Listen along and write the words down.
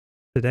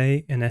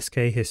Today in SK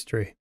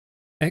history.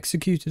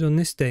 Executed on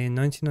this day in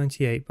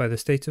 1998 by the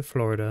state of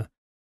Florida,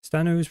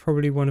 Stano is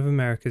probably one of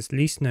America's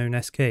least known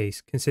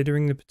SKs,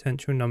 considering the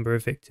potential number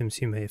of victims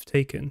he may have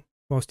taken.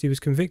 Whilst he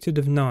was convicted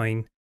of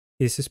 9,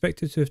 he is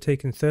suspected to have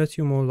taken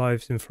 30 or more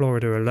lives in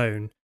Florida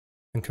alone,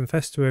 and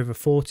confessed to over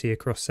 40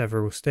 across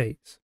several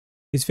states.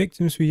 His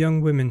victims were young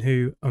women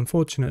who,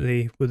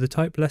 unfortunately, were the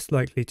type less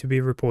likely to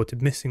be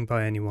reported missing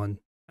by anyone,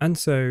 and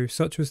so,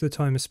 such was the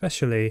time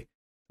especially,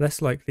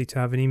 less likely to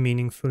have any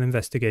meaningful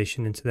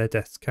investigation into their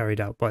deaths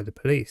carried out by the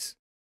police.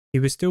 He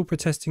was still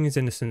protesting his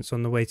innocence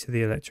on the way to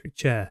the electric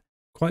chair,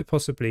 quite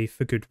possibly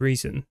for good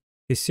reason.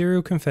 His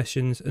serial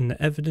confessions and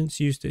the evidence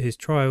used at his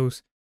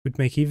trials would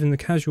make even the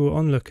casual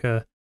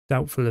onlooker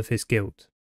doubtful of his guilt.